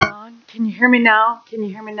Can you hear me now? Can you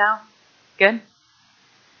hear me now? Good?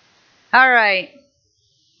 All right.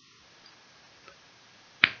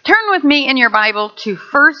 Turn with me in your Bible to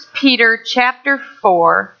 1 Peter chapter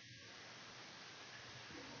 4.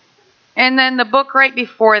 And then the book right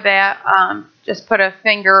before that, just put a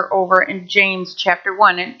finger over in James chapter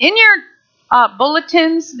 1. And in your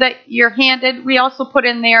bulletins that you're handed, we also put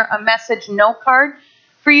in there a message note card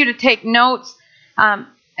for you to take notes.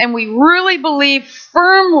 And we really believe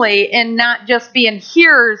firmly in not just being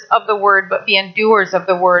hearers of the word, but being doers of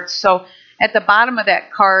the word. So at the bottom of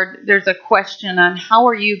that card, there's a question on how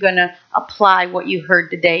are you going to apply what you heard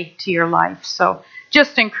today to your life. So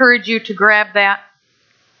just encourage you to grab that.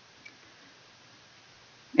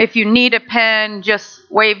 If you need a pen, just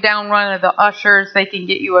wave down one of the ushers. They can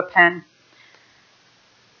get you a pen.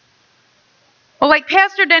 Well, like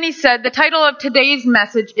Pastor Denny said, the title of today's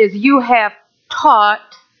message is You Have Taught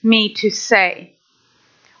Me to Say.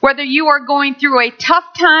 Whether you are going through a tough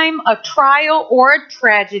time, a trial, or a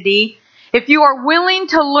tragedy, if you are willing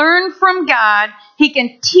to learn from God, He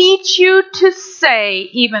can teach you to say,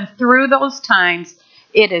 even through those times,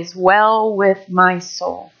 it is well with my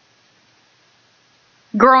soul.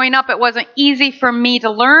 Growing up, it wasn't easy for me to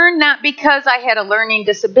learn, not because I had a learning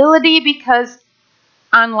disability, because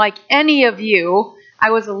unlike any of you, I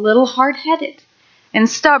was a little hard-headed and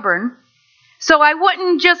stubborn. So I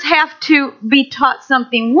wouldn't just have to be taught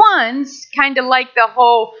something once, kind of like the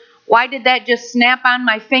whole, why did that just snap on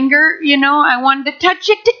my finger? I wanted to touch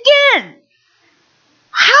it again.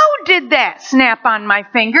 How did that snap on my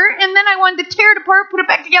finger? And then I wanted to tear it apart, put it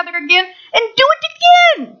back together again, and do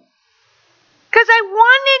it again. Because I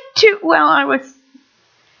wanted to,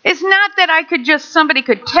 it's not that somebody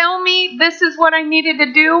could tell me this is what I needed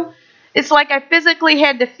to do. It's like I physically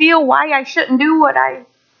had to feel why I shouldn't do what I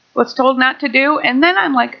was told not to do. And then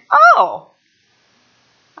I'm like, oh,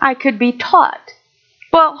 I could be taught.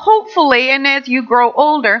 Well, hopefully, and as you grow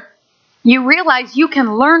older, you realize you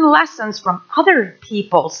can learn lessons from other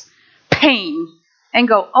people's pain and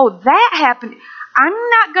go, oh, that happened. I'm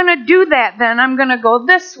not going to do that then. I'm going to go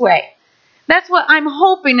this way. That's what I'm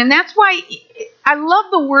hoping, and that's why I love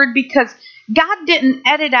the word, because God didn't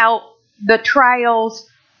edit out the trials,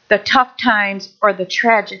 the tough times, or the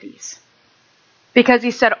tragedies. Because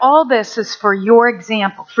He said all this is for your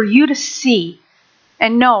example, for you to see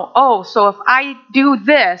and know, oh, so if I do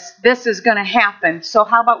this, this is going to happen. So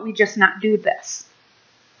how about we just not do this?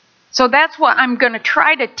 So that's what I'm going to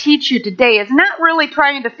try to teach you today, is not really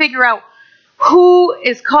trying to figure out who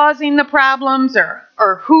is causing the problems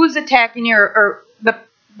or who's attacking you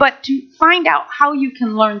but to find out how you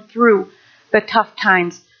can learn through the tough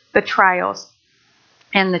times, the trials,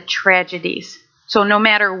 and the tragedies. So no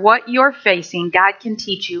matter what you're facing, God can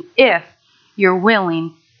teach you if you're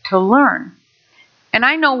willing to learn. And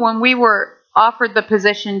I know when we were offered the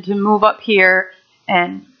position to move up here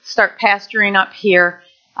and start pastoring up here,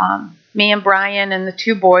 me and Brian and the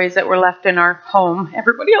two boys that were left in our home,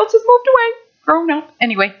 everybody else has moved away. Grown up.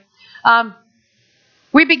 Anyway,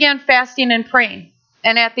 we began fasting and praying.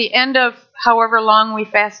 And at the end of however long we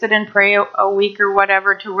fasted and prayed, a week or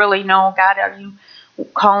whatever, to really know, God, are you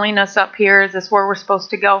calling us up here? Is this where we're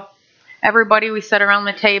supposed to go? Everybody, we sat around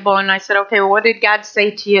the table and I said, okay, well, what did God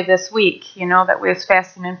say to you this week, that we was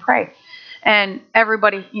fasting and pray? And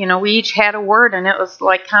everybody, we each had a word, and it was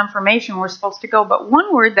like confirmation we're supposed to go. But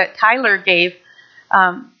one word that Tyler gave,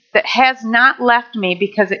 that has not left me,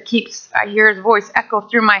 because I hear his voice echo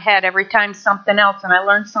through my head every time something else, and I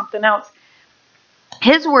learn something else.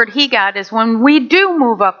 His word he got is, when we do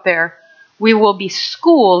move up there, we will be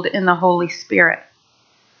schooled in the Holy Spirit.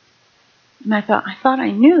 And I thought I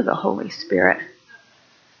knew the Holy Spirit.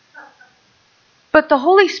 But the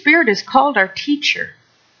Holy Spirit is called our teacher.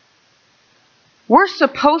 We're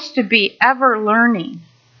supposed to be ever learning.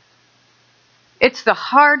 It's the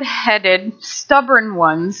hard-headed, stubborn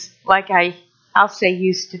ones, like I'll say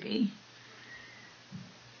used to be,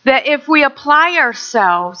 that if we apply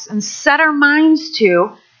ourselves and set our minds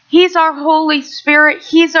to, He's our Holy Spirit,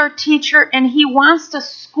 He's our teacher, and He wants to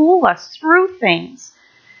school us through things.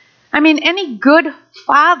 I mean, any good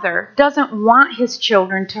father doesn't want his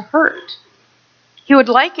children to hurt. He would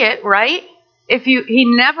like it, right? If he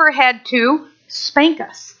never had to spank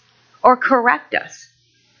us or correct us.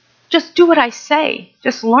 Just do what I say.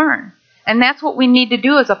 Just learn. And that's what we need to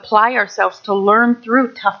do, is apply ourselves to learn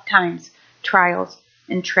through tough times, trials,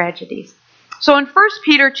 and tragedies. So in 1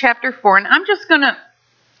 Peter chapter 4, and I'm just going to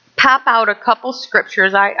pop out a couple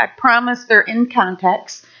scriptures. I promise they're in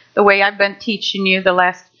context, the way I've been teaching you the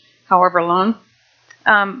last however long.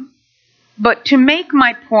 But to make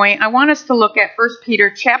my point, I want us to look at 1 Peter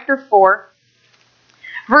chapter 4,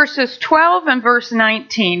 Verses 12 and verse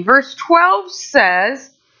 19. Verse 12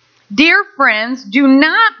 says, "Dear friends, do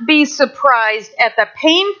not be surprised at the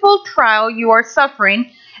painful trial you are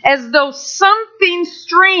suffering, as though something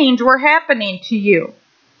strange were happening to you."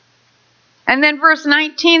 And then verse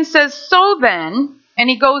 19 says, "So then," and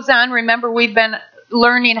he goes on, remember we've been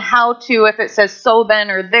learning how to, if it says so then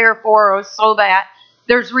or therefore or so that,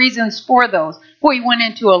 there's reasons for those. Boy, he went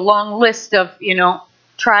into a long list of,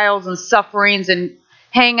 trials and sufferings, and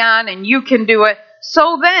hang on and you can do it.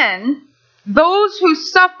 "So then, those who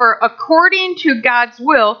suffer according to God's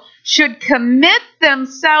will should commit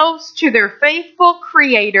themselves to their faithful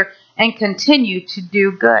Creator and continue to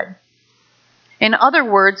do good." In other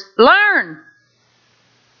words, learn.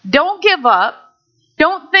 Don't give up.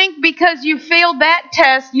 Don't think because you failed that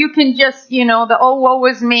test, you can just, oh, woe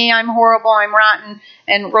is me, I'm horrible, I'm rotten,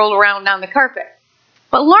 and roll around on the carpet.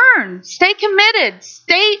 But learn. Stay committed.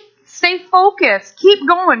 Stay focused. Keep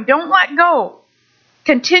going. Don't let go.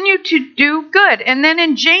 Continue to do good. And then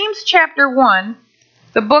in James chapter 1,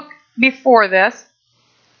 the book before this,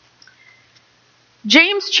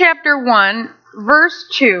 James chapter 1, verse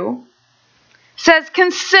 2, says,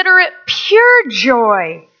 "Consider it pure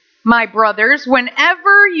joy, my brothers,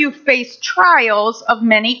 whenever you face trials of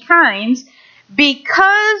many kinds,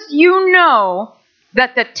 because you know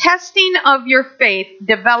that the testing of your faith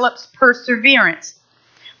develops perseverance.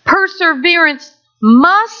 Perseverance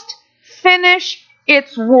must finish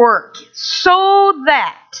its work so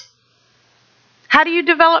that..." How do you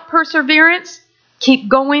develop perseverance? Keep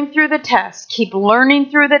going through the test. Keep learning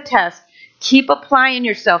through the test. Keep applying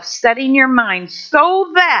yourself, setting your mind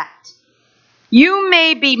so that you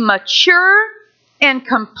may be mature and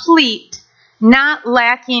complete, not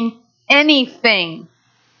lacking anything.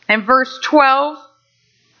 And verse 12,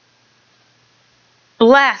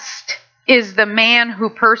 "Blessed is the man who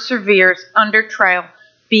perseveres under trial,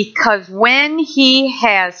 because when he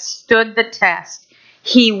has stood the test,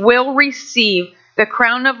 he will receive the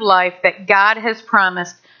crown of life that God has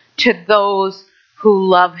promised to those who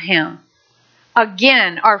love him."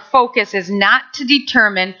 Again, our focus is not to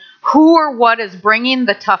determine who or what is bringing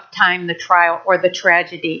the tough time, the trial, or the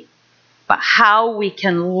tragedy, but how we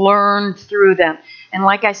can learn through them. And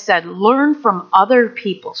like I said, learn from other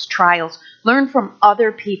people's trials. Learn from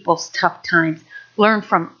other people's tough times. Learn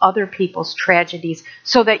from other people's tragedies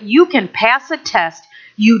so that you can pass a test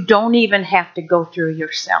you don't even have to go through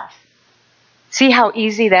yourself. See how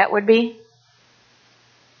easy that would be?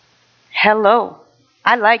 Hello.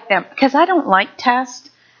 I like them because I don't like tests.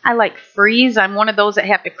 I like freeze. I'm one of those that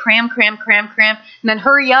have to cram, and then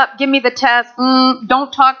hurry up, give me the test.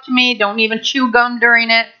 Don't talk to me. Don't even chew gum during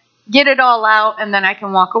it. Get it all out, and then I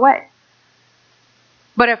can walk away.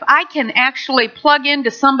 But if I can actually plug into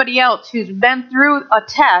somebody else who's been through a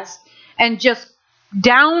test and just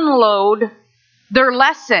download their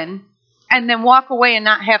lesson and then walk away and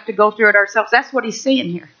not have to go through it ourselves, that's what he's saying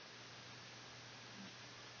here.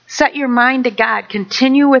 Set your mind to God.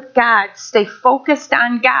 Continue with God. Stay focused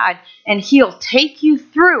on God, and he'll take you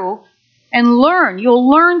through and learn. You'll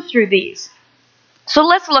learn through these. So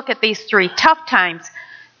let's look at these three. Tough times.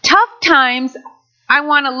 Tough times, I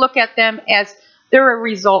want to look at them as they're a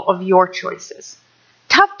result of your choices.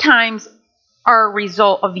 Tough times are a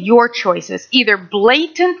result of your choices, either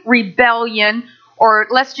blatant rebellion or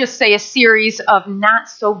let's just say a series of not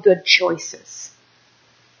so good choices,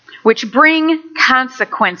 which bring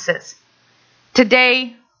consequences.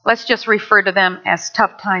 Today, let's just refer to them as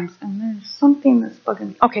tough times. And there's something that's bugging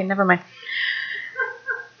me. Okay, never mind.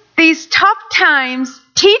 These tough times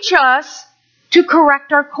teach us to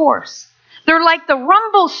correct our course. They're like the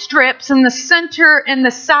rumble strips in the center and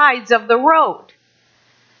the sides of the road.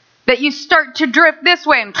 That you start to drift this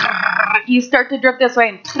way and you start to drift this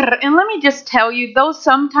way. And let me just tell you, those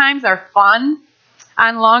sometimes are fun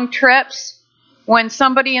on long trips when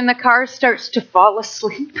somebody in the car starts to fall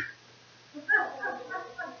asleep.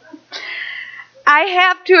 I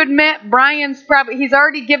have to admit, he's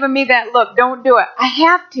already given me that look. Don't do it. I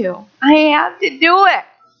have to do it.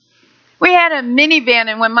 We had a minivan,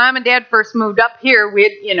 and when Mom and Dad first moved up here,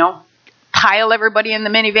 we'd, pile everybody in the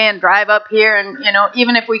minivan, drive up here, and,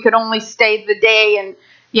 even if we could only stay the day and,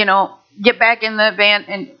 get back in the van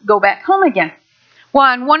and go back home again. Well,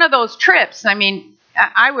 on one of those trips,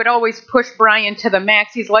 I would always push Brian to the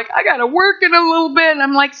max. He's like, I got to work in a little bit. And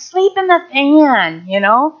I'm like, sleep in the van,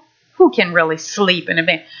 Who can really sleep in a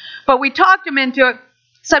van? But we talked him into it.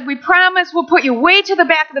 Said, we promise we'll put you way to the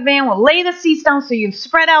back of the van. We'll lay the seats down so you can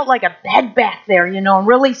spread out like a bed back there, and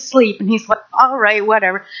really sleep. And he's like, all right,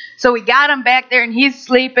 whatever. So we got him back there, and he's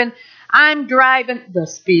sleeping. I'm driving the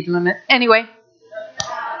speed limit. Anyway,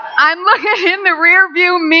 I'm looking in the rear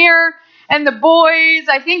view mirror, and the boys,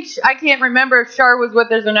 I can't remember if Char was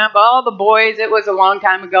with us or not, but all the boys, it was a long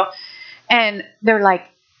time ago, and they're like,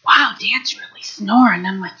 wow, Dad's really snoring.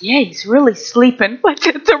 I'm like, yeah, he's really sleeping, like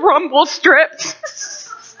at the rumble strips.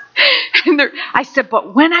 And I said,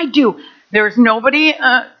 but when I do, there's nobody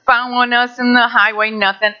following us in the highway,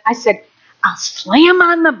 nothing. I said, I'll slam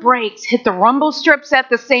on the brakes, hit the rumble strips at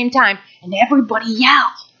the same time, and everybody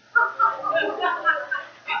yell.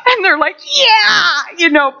 And they're like,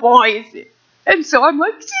 yeah, boys. And so I'm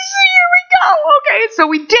like, here we go. Okay, so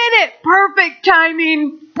we did it. Perfect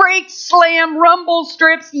timing. Brake, slam, rumble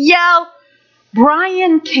strips, yell.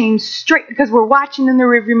 Brian came straight, because we're watching in the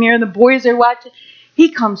rearview mirror, and the boys are watching.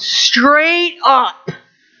 He comes straight up.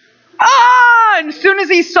 And as soon as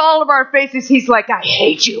he saw all of our faces, he's like, I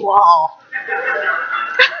hate you all.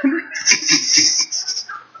 It's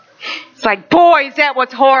like, boys, that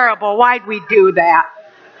was horrible. Why'd we do that?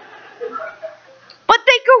 But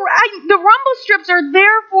the rumble strips are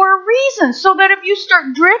there for a reason, so that if you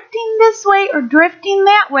start drifting this way or drifting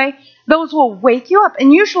that way, those will wake you up.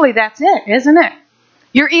 And usually that's it, isn't it?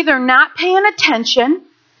 You're either not paying attention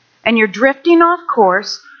and you're drifting off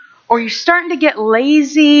course, or you're starting to get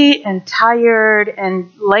lazy and tired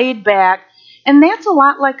and laid back. And that's a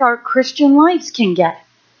lot like our Christian lives can get.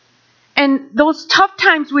 And those tough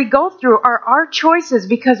times we go through are our choices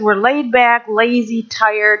because we're laid back, lazy,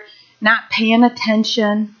 tired, not paying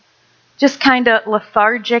attention, just kind of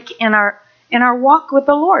lethargic in our walk with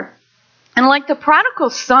the Lord. And like the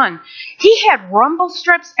prodigal son, he had rumble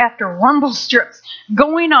strips after rumble strips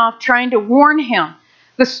going off trying to warn him.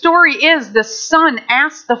 The story is the son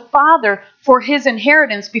asked the father for his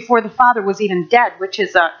inheritance before the father was even dead, which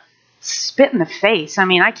is a spit in the face. I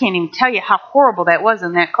mean, I can't even tell you how horrible that was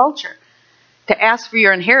in that culture, to ask for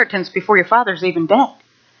your inheritance before your father's even dead.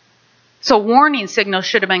 So warning signals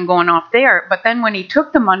should have been going off there. But then when he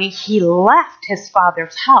took the money, he left his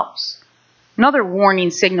father's house. Another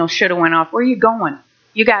warning signal should have went off. Where are you going?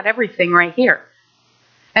 You got everything right here.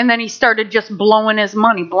 And then he started just blowing his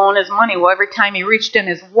money. Well, every time he reached in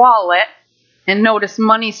his wallet and noticed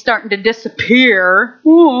money starting to disappear.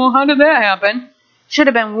 Oh, how did that happen? Should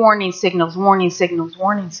have been warning signals.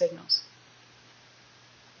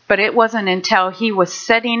 But it wasn't until he was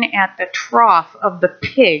sitting at the trough of the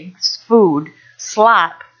pig's food,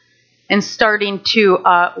 slop, and starting to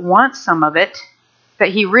want some of it, that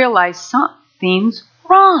he realized something's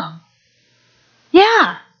wrong.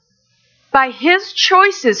 Yeah. By his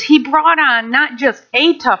choices, he brought on not just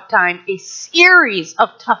a tough time, a series of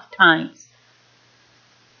tough times.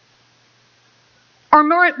 Or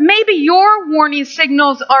more, maybe your warning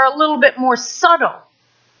signals are a little bit more subtle.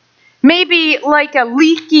 Maybe like a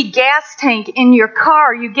leaky gas tank in your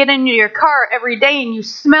car. You get into your car every day and you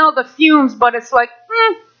smell the fumes, but it's like,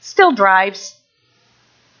 still drives.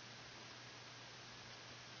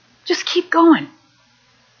 Just keep going.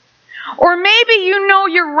 Or maybe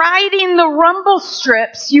you're riding the rumble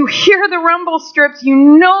strips. You hear the rumble strips. You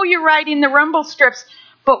know you're riding the rumble strips.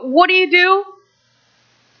 But what do?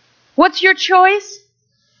 What's your choice?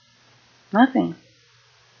 Nothing.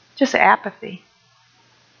 Just apathy.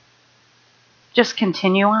 Just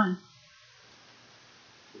continue on.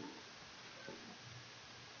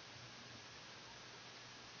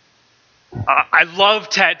 I love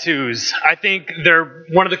tattoos. I think they're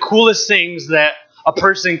one of the coolest things that a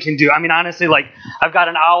person can do. I mean, honestly, like, I've got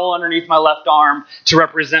an owl underneath my left arm to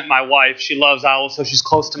represent my wife. She loves owls, so she's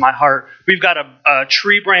close to my heart. We've got a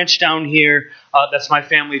tree branch down here. That's my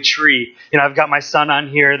family tree. I've got my son on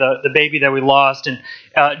here, the baby that we lost. And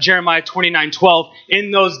Jeremiah 29:12,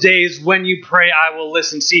 in those days when you pray, I will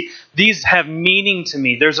listen. See, these have meaning to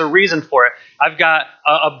me. There's a reason for it. I've got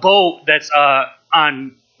a boat that's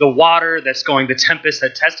on the water, that's going the tempest,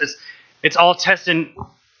 that test us. It's all testing.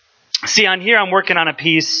 See, on here I'm working on a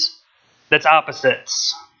piece that's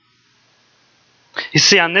opposites. You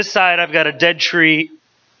see, on this side I've got a dead tree.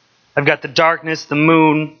 I've got the darkness, the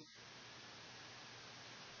moon.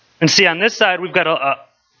 And see, on this side we've got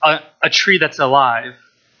a tree that's alive.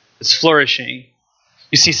 It's flourishing.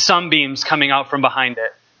 You see sunbeams coming out from behind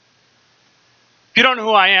it. If you don't know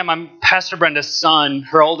who I am, I'm Pastor Brenda's son,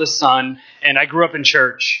 her oldest son, and I grew up in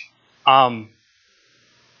church. I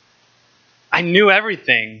knew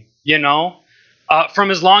everything.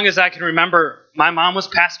 From as long as I can remember, my mom was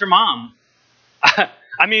Pastor Mom.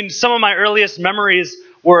 I mean, some of my earliest memories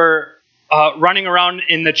were running around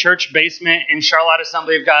in the church basement in Charlotte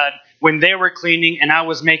Assembly of God when they were cleaning and I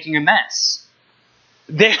was making a mess.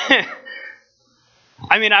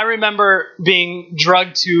 I remember being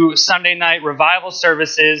drugged to Sunday night revival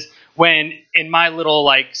services when in my little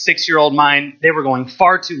 6-year-old mind, they were going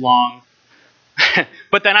far too long.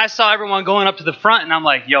 But then I saw everyone going up to the front, and I'm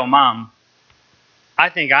like, yo, Mom, I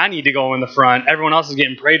think I need to go in the front. Everyone else is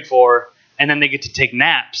getting prayed for, and then they get to take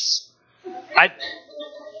naps.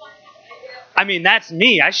 I mean, that's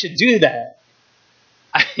me. I should do that.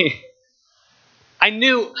 I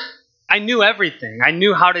knew everything. I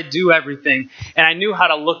knew how to do everything, and I knew how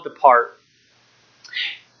to look the part.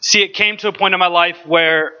 See, it came to a point in my life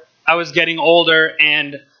where I was getting older,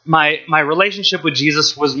 and my relationship with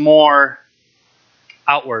Jesus was more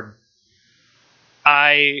outward.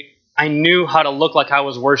 I knew how to look like I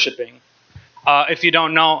was worshiping. If you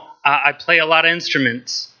don't know, I play a lot of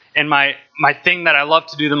instruments. And my thing that I love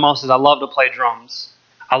to do the most is I love to play drums.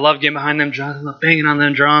 I love getting behind them drums. I love banging on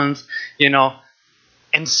them drums,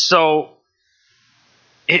 And so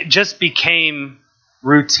it just became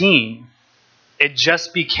routine. It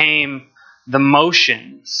just became the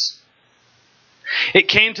motions. It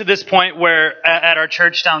came to this point where at our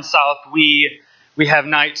church down south, we have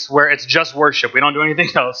nights where it's just worship. We don't do anything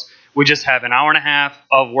else. We just have an hour and a half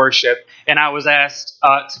of worship. And I was asked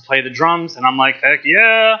to play the drums, and I'm like, heck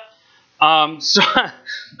yeah. So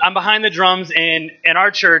I'm behind the drums, and in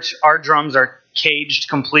our church, our drums are caged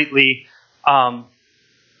completely.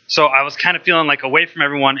 So I was kind of feeling like away from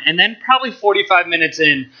everyone. And then probably 45 minutes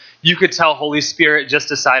in, you could tell Holy Spirit just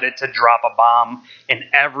decided to drop a bomb, and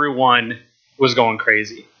everyone was going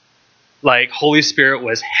crazy. Holy Spirit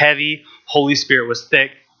was heavy. Holy Spirit was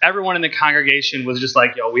thick. Everyone in the congregation was just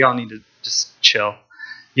like, yo, we all need to just chill.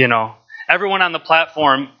 Everyone on the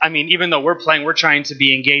platform, even though we're playing, we're trying to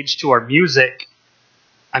be engaged to our music.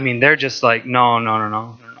 They're just like, no.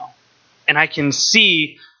 And I can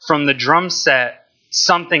see from the drum set,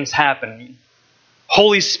 something's happening.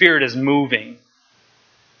 Holy Spirit is moving.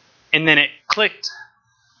 And then it clicked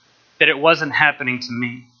that it wasn't happening to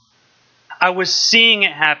me. I was seeing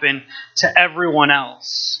it happen to everyone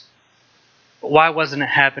else. But why wasn't it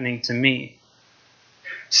happening to me?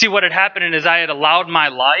 See, what had happened is I had allowed my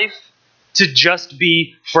life to just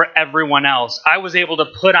be for everyone else. I was able to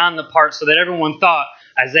put on the part so that everyone thought,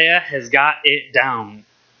 Isaiah has got it down.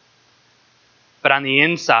 But on the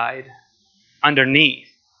inside, underneath,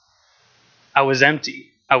 I was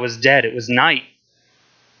empty. I was dead. It was night.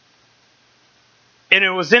 And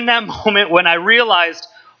it was in that moment when I realized,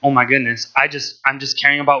 oh my goodness, I'm just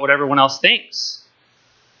caring about what everyone else thinks.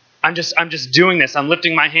 I'm just doing this. I'm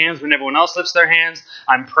lifting my hands when everyone else lifts their hands.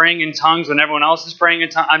 I'm praying in tongues when everyone else is praying in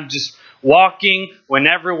tongues. I'm just walking when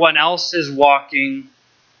everyone else is walking.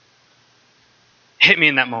 Hit me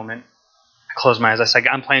in that moment. I closed my eyes. I said,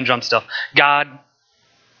 I'm playing drums still. God,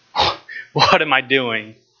 what am I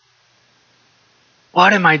doing?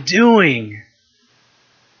 What am I doing?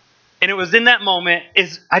 And it was in that moment,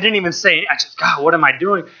 I didn't even say, I just, God, what am I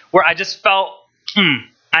doing? Where I just felt,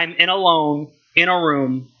 I'm alone in a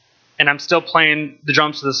room, and I'm still playing the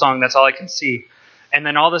drums to the song. That's all I can see. And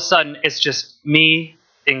then all of a sudden, it's just me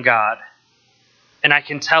and God. And I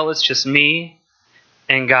can tell it's just me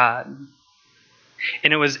and God.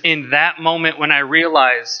 And it was in that moment when I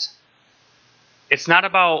realized it's not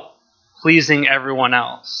about pleasing everyone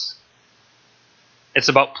else. It's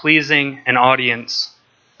about pleasing an audience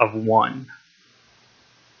of one.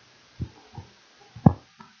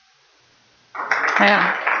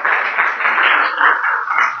 Yeah.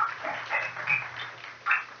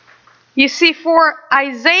 You see, for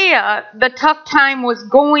Isaiah, the tough time was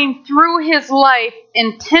going through his life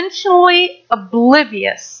intentionally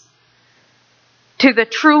oblivious to the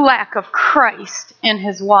true lack of Christ in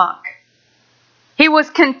his walk. He was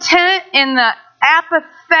content in the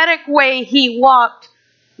apathetic way he walked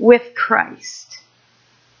with Christ.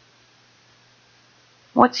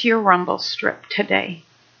 What's your rumble strip today?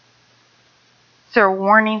 Is there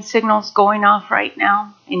warning signals going off right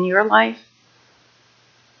now in your life?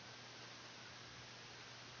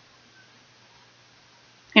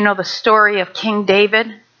 You know the story of King David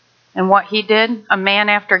and what he did, a man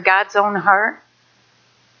after God's own heart?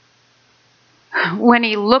 When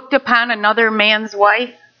he looked upon another man's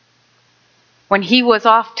wife, when he was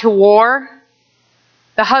off to war,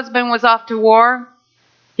 the husband was off to war,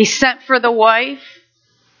 he sent for the wife,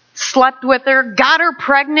 slept with her, got her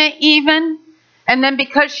pregnant even, and then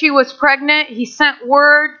because she was pregnant, he sent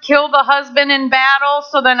word, kill the husband in battle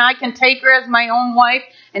so then I can take her as my own wife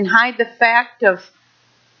and hide the fact of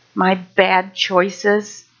my bad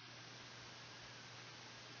choices.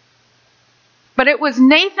 But it was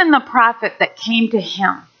Nathan the prophet that came to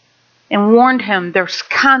him and warned him, there's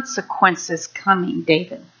consequences coming,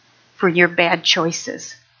 David, for your bad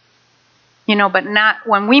choices. But not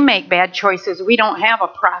when we make bad choices. We don't have a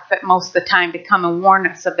prophet most of the time to come and warn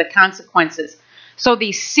us of the consequences. So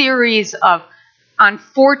these series of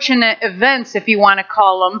unfortunate events, if you want to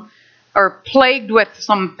call them, or plagued with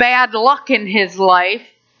some bad luck in his life,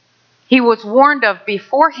 he was warned of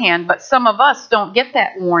beforehand, but some of us don't get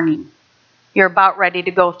that warning. You're about ready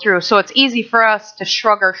to go through. So it's easy for us to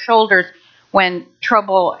shrug our shoulders when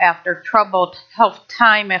trouble after trouble, tough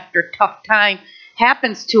time after tough time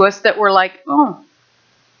happens to us, that we're like, oh,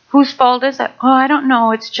 whose fault is it? Oh, I don't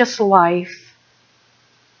know. It's just life.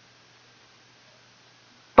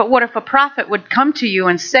 But what if a prophet would come to you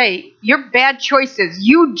and say, your bad choices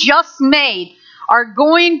you just made are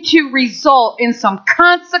going to result in some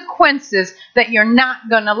consequences that you're not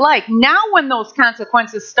going to like. Now when those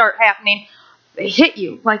consequences start happening, they hit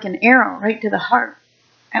you like an arrow right to the heart.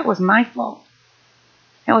 That was my fault.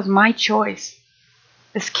 That was my choice.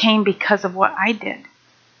 This came because of what I did.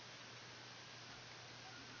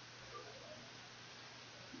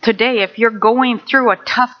 Today, if you're going through a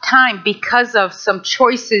tough time because of some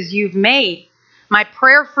choices you've made, my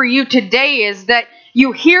prayer for you today is that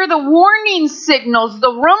you hear the warning signals,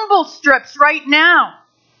 the rumble strips right now.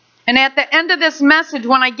 And at the end of this message,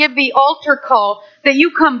 when I give the altar call, that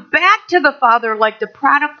you come back to the Father like the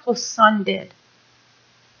prodigal son did.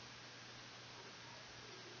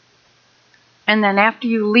 And then after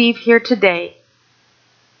you leave here today,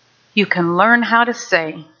 you can learn how to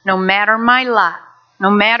say, no matter my lot, no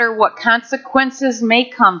matter what consequences may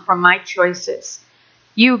come from my choices,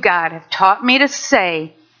 you, God, have taught me to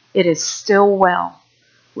say, it is still well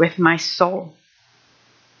with my soul.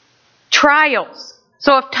 Trials.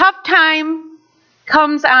 So if tough time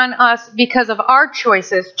comes on us because of our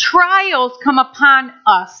choices, trials come upon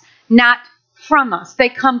us, not from us. They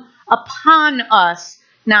come upon us,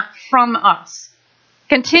 not from us.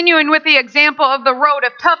 Continuing with the example of the road,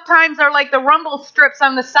 if tough times are like the rumble strips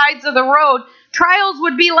on the sides of the road, trials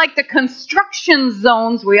would be like the construction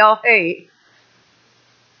zones we all hate.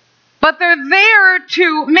 But they're there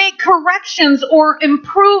to make corrections or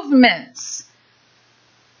improvements.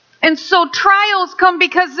 And so trials come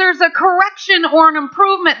because there's a correction or an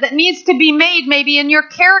improvement that needs to be made, maybe in your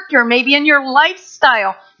character, maybe in your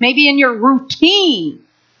lifestyle, maybe in your routine.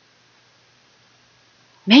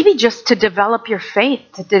 Maybe just to develop your faith,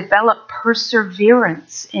 to develop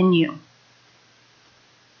perseverance in you.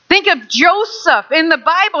 Think of Joseph in the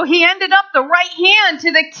Bible. He ended up the right hand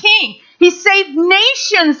to the king. He saved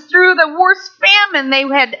nations through the worst famine they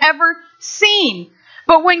had ever seen.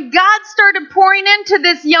 But when God started pouring into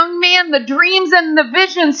this young man the dreams and the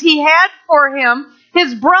visions he had for him,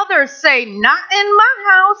 his brothers say, not in my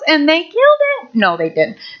house, and they killed him. No, they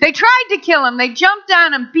didn't. They tried to kill him. They jumped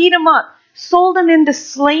on him, beat him up, sold him into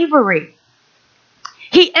slavery.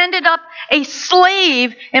 He ended up a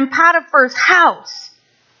slave in Potiphar's house,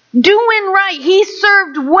 doing right. He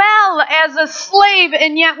served well as a slave,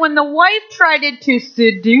 and yet when the wife tried to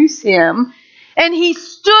seduce him, and he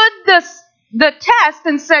stood the test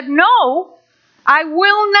and said, no, I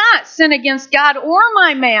will not sin against God or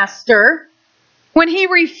my master. When he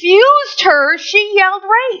refused her, she yelled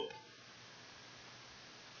rape.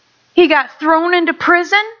 He got thrown into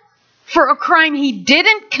prison for a crime he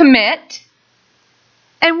didn't commit.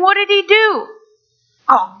 And what did he do?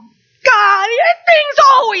 Oh, God, things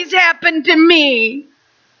always happen to me.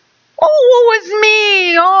 Oh, it was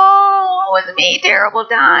me. Oh, it was me. Terrible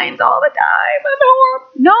times all the time.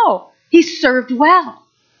 No, he served well.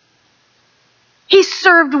 He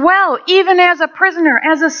served well, even as a prisoner,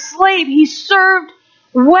 as a slave. He served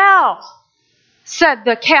well, said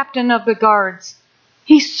the captain of the guards.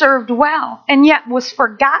 He served well, and yet was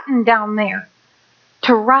forgotten down there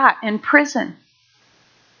to rot in prison.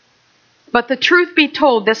 But the truth be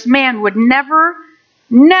told, this man would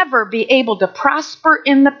never be able to prosper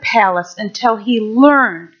in the palace until he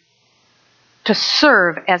learned to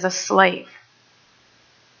serve as a slave.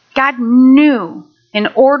 God knew in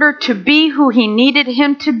order to be who he needed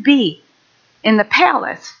him to be in the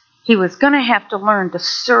palace, he was going to have to learn to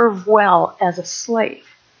serve well as a slave.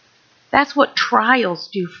 That's what trials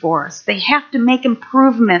do for us. They have to make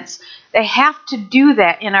improvements. They have to do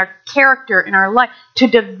that in our character, in our life, to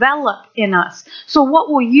develop in us. So what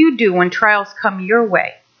will you do when trials come your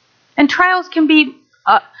way? And trials can be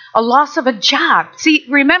a loss of a job. See,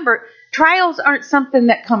 remember, trials aren't something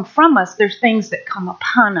that come from us. There's things that come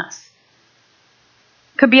upon us.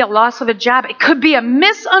 It could be a loss of a job. It could be a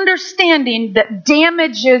misunderstanding that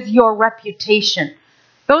damages your reputation.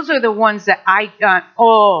 Those are the ones that I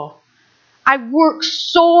worked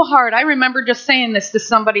so hard. I remember just saying this to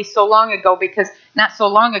somebody not so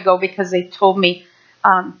long ago because they told me,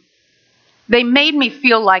 They made me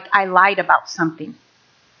feel like I lied about something.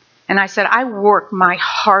 And I said, I worked my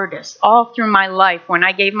hardest all through my life when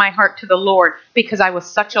I gave my heart to the Lord, because I was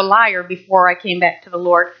such a liar before I came back to the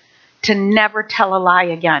Lord, to never tell a lie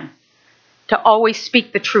again. To always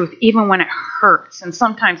speak the truth, even when it hurts. And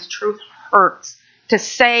sometimes truth hurts. To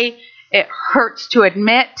say, it hurts to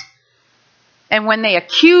admit. And when they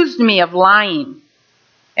accused me of lying,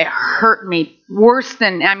 it hurt me worse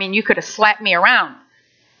than, you could have slapped me around.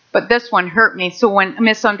 But this one hurt me. So when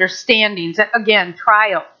misunderstandings, again,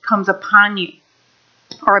 trial comes upon you,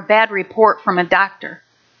 or a bad report from a doctor,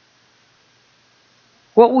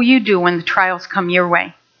 what will you do when the trials come your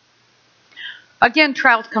way? Again,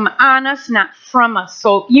 trials come on us, not from us.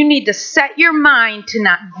 So you need to set your mind to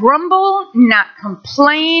not grumble, not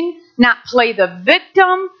complain, not play the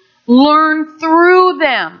victim. Learn through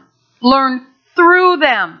them. Learn through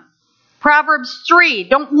them. Proverbs 3,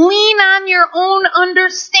 don't lean on your own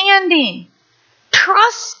understanding.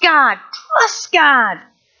 Trust God. Trust God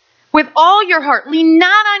with all your heart. Lean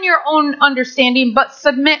not on your own understanding, but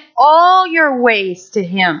submit all your ways to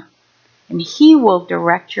Him, and He will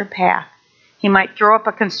direct your path. He might throw up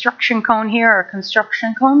a construction cone here or a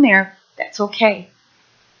construction cone there. That's okay,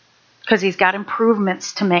 because He's got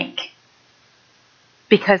improvements to make.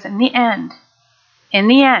 Because in the end,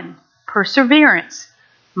 perseverance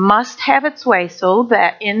must have its way so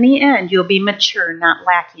that in the end you'll be mature, not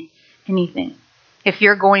lacking anything. If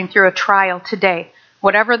you're going through a trial today,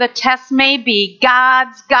 whatever the test may be,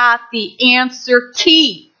 God's got the answer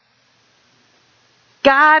key.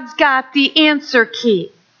 God's got the answer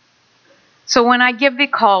key. So when I give the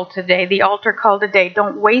call today, the altar call today,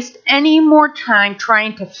 don't waste any more time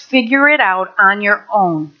trying to figure it out on your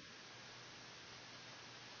own.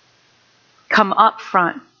 Come up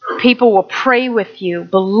front. People will pray with you,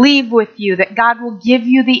 believe with you that God will give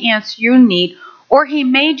you the answer you need, or He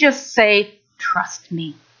may just say, trust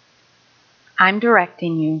me. I'm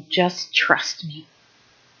directing you. Just trust me.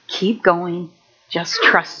 Keep going. Just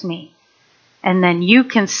trust me. And then you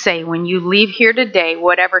can say when you leave here today,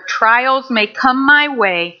 whatever trials may come my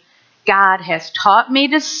way, God has taught me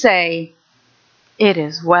to say, it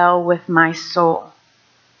is well with my soul.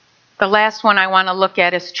 The last one I want to look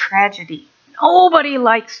at is tragedy. Nobody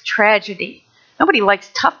likes tragedy. Nobody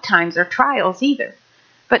likes tough times or trials either.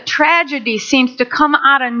 But tragedy seems to come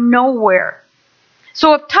out of nowhere.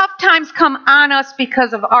 So if tough times come on us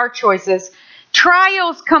because of our choices,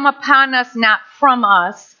 trials come upon us not from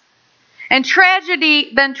us. And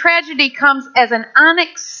tragedy comes as an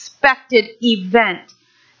unexpected event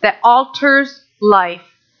that alters life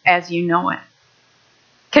as you know it.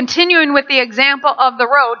 Continuing with the example of the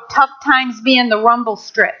road, tough times being the rumble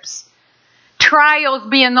strips. Trials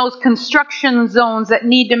being those construction zones that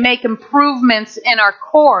need to make improvements in our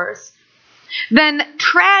cores. Then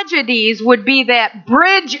tragedies would be that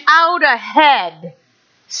bridge out ahead,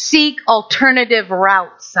 seek alternative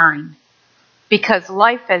route sign. Because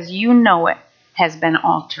life as you know it has been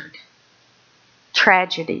altered.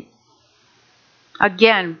 Tragedy.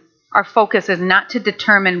 Again, our focus is not to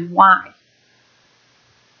determine why,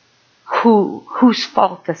 whose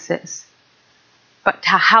fault this is, but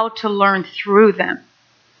to how to learn through them.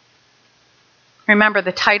 Remember,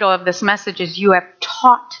 the title of this message is You Have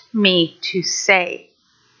Taught Me to Say,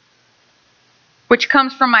 which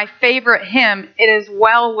comes from my favorite hymn, It Is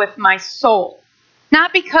Well With My Soul.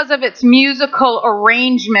 Not because of its musical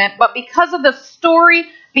arrangement, but because of the story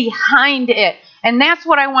behind it. And that's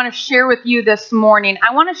what I want to share with you this morning.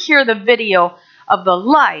 I want to share the video of the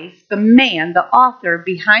life, the man, the author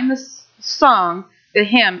behind the song, the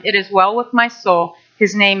hymn, It Is Well With My Soul.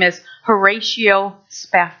 His name is Horatio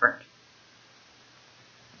Spafford.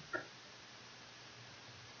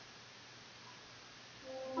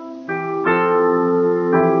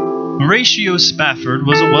 Horatio Spafford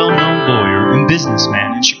was a well-known lawyer and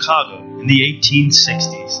businessman in Chicago in the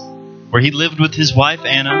 1860s, where he lived with his wife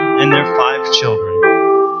Anna and their 5 children.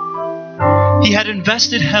 He had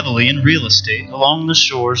invested heavily in real estate along the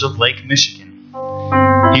shores of Lake Michigan.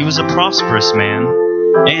 He was a prosperous man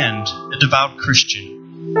and a devout Christian.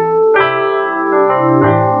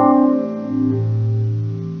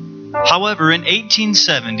 However, in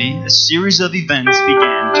 1870, a series of events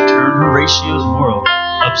began to turn Horatio's world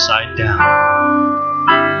upside down.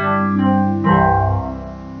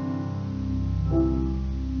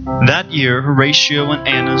 That year, Horatio and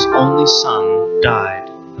Anna's only son died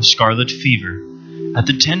of scarlet fever at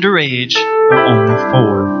the tender age of only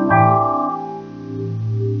 4.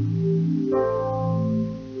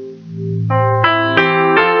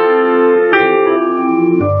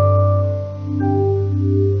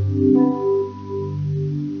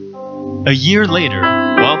 A year later,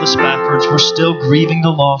 while the Spaffords were still grieving the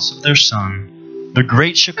loss of their son, the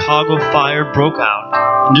Great Chicago Fire broke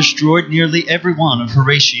out and destroyed nearly every one of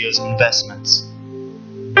Horatio's investments.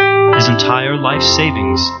 His entire life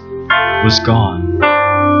savings was gone.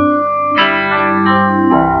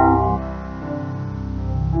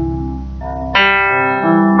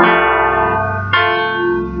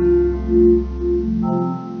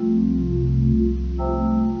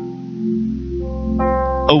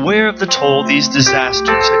 Aware of the toll these disasters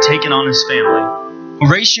had taken on his family,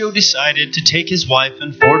 Horatio decided to take his wife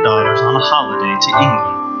and 4 daughters on a holiday to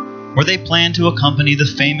England, where they planned to accompany the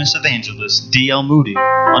famous evangelist D.L. Moody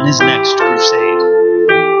on his next crusade.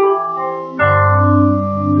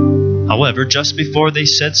 However, just before they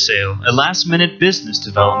set sail, a last-minute business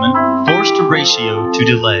development forced Horatio to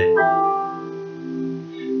delay.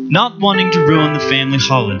 Not wanting to ruin the family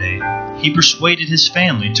holiday, he persuaded his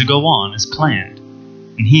family to go on as planned,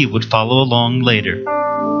 and he would follow along later.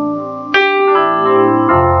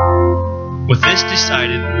 With this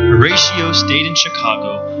decided, Horatio stayed in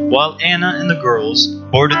Chicago while Anna and the girls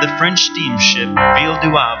boarded the French steamship Ville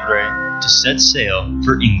du Havre to set sail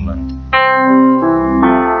for England.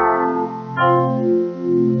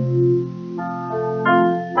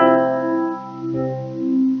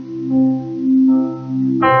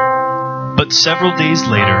 But several days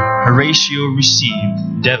later, Horatio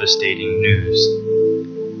received devastating news.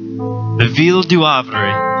 The Ville du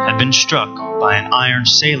Havre had been struck by an iron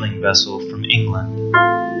sailing vessel from England.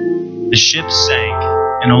 The ship sank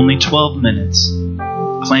in only 12 minutes,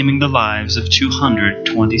 claiming the lives of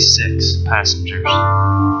 226 passengers.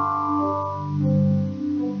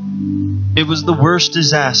 It was the worst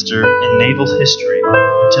disaster in naval history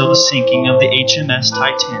until the sinking of the HMS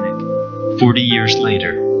Titanic 40 years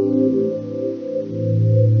later.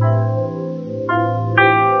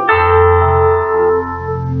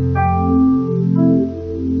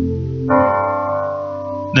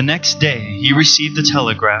 The next day, he received a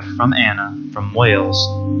telegraph from Anna from Wales.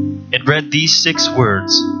 It read these 6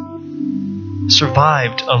 words: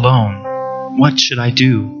 "Survived alone. What should I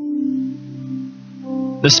do?"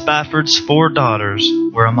 The Spaffords' 4 daughters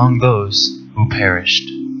were among those who perished.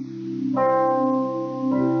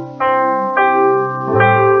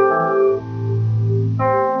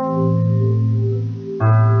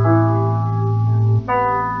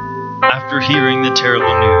 After hearing the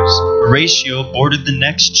terrible news, Horatio boarded the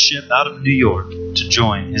next ship out of New York to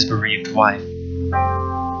join his bereaved wife.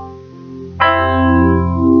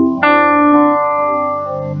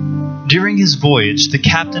 During his voyage, the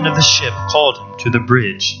captain of the ship called him to the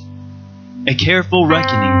bridge. "A careful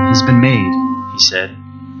reckoning has been made," he said,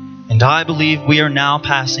 "and I believe we are now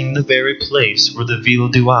passing the very place where the Ville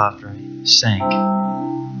du Havre sank."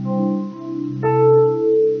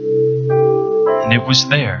 And it was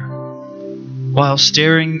there, while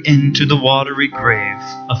staring into the watery grave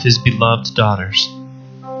of his beloved daughters,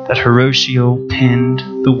 that Horatio penned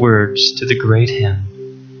the words to the great hymn,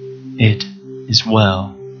 "It is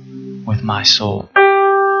well with my soul."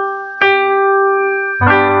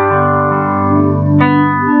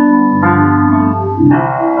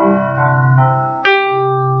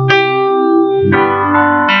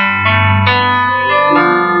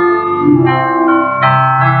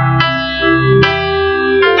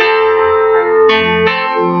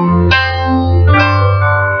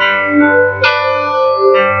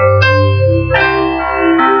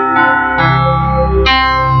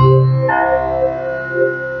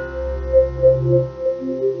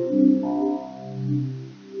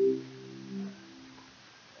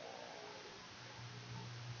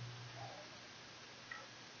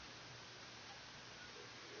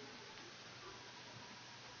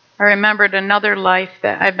 I remembered another life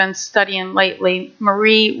that I've been studying lately,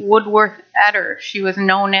 Marie Woodworth Etter. She was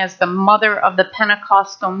known as the mother of the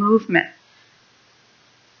Pentecostal movement.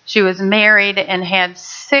 She was married and had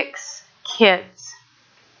 6 kids.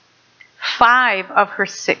 5 of her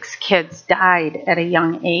 6 kids died at a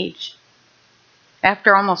young age.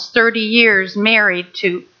 After almost 30 years married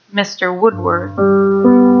to Mr. Woodworth,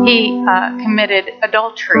 he committed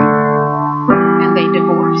adultery and they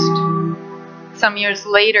divorced. Some years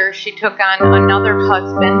later, she took on another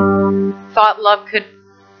husband, thought love could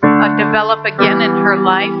develop again in her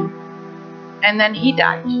life, and then he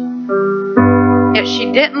died. Yet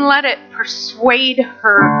she didn't let it persuade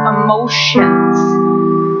her emotions,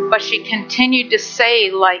 but she continued to say,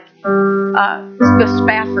 like the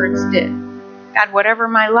Spaffords did, "God, whatever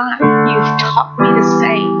my lot, you've taught me to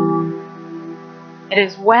say, it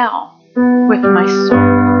is well with my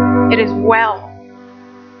soul. It is well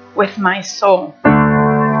with my soul."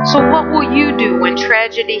 So what will you do when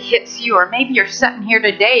tragedy hits you? Or maybe you're sitting here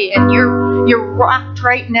today and you're You're rocked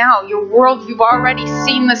right now. Your world, you've already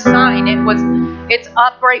seen the sign. It's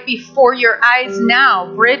up right before your eyes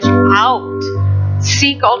now. Bridge out.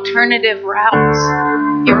 Seek alternative routes.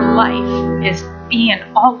 Your life is being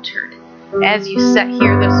altered as you sit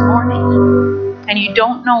here this morning and you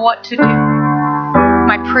don't know what to do.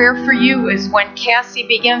 My prayer for you is when Cassie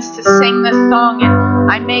begins to sing this song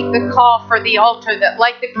and I make the call for the altar, that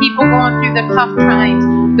like the people going through the tough times,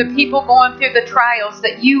 the people going through the trials,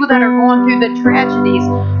 that you that are going through the tragedies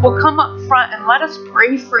will come up front and let us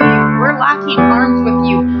pray for you. We're locking arms with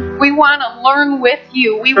you. We want to learn with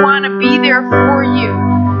you. We want to be there for you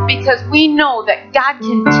because we know that God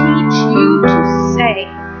can teach you to say,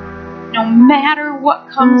 no matter what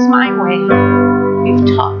comes my way,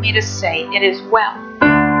 you've taught me to say, it is well.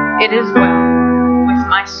 It is well with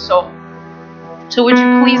my soul. So would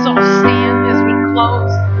you please all stand as we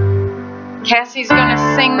close? Cassie's going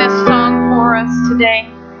to sing this song for us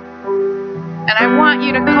today. And I want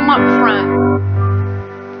you to come up front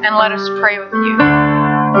and let us pray with you.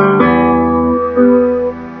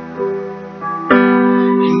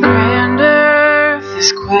 In grand earth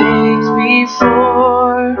has quaked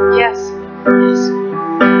before. Yes.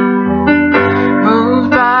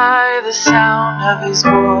 Moved by the sound of his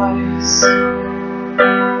voice.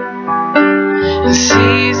 The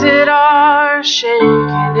seas that are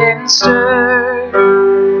shaken and stirred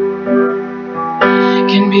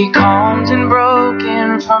can be calmed and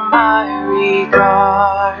broken from my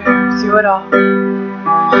regard. Through it all,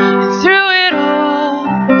 and through it all,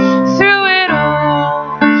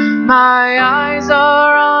 my eyes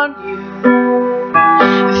are on you.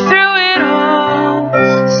 Through it all,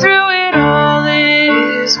 it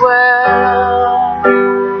is well.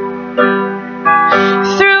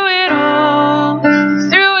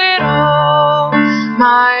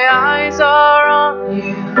 My eyes are on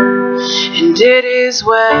you, and it is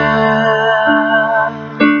well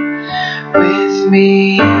with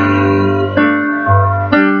me.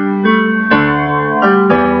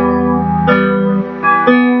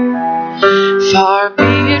 Far be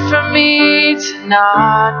it from me to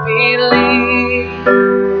not believe,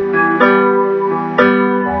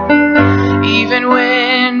 even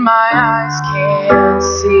when my eyes can't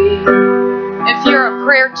see. If you're a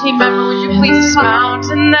prayer team member, would you please This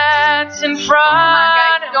mountain that's in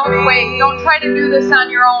front of don't me, wait. Don't try to do this on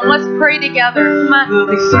your own. Let's pray together. Come on. will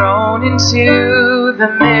be thrown into the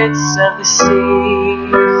midst of the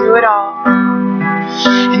sea. Through it all,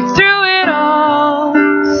 and through it all,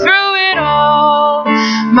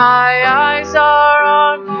 my eyes are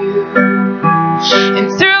on you. And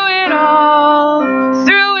through it all,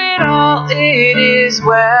 it is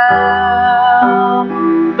well.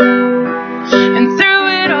 And through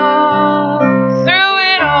it all,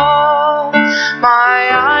 my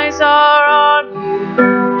eyes are on you,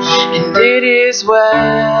 and it is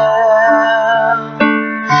well.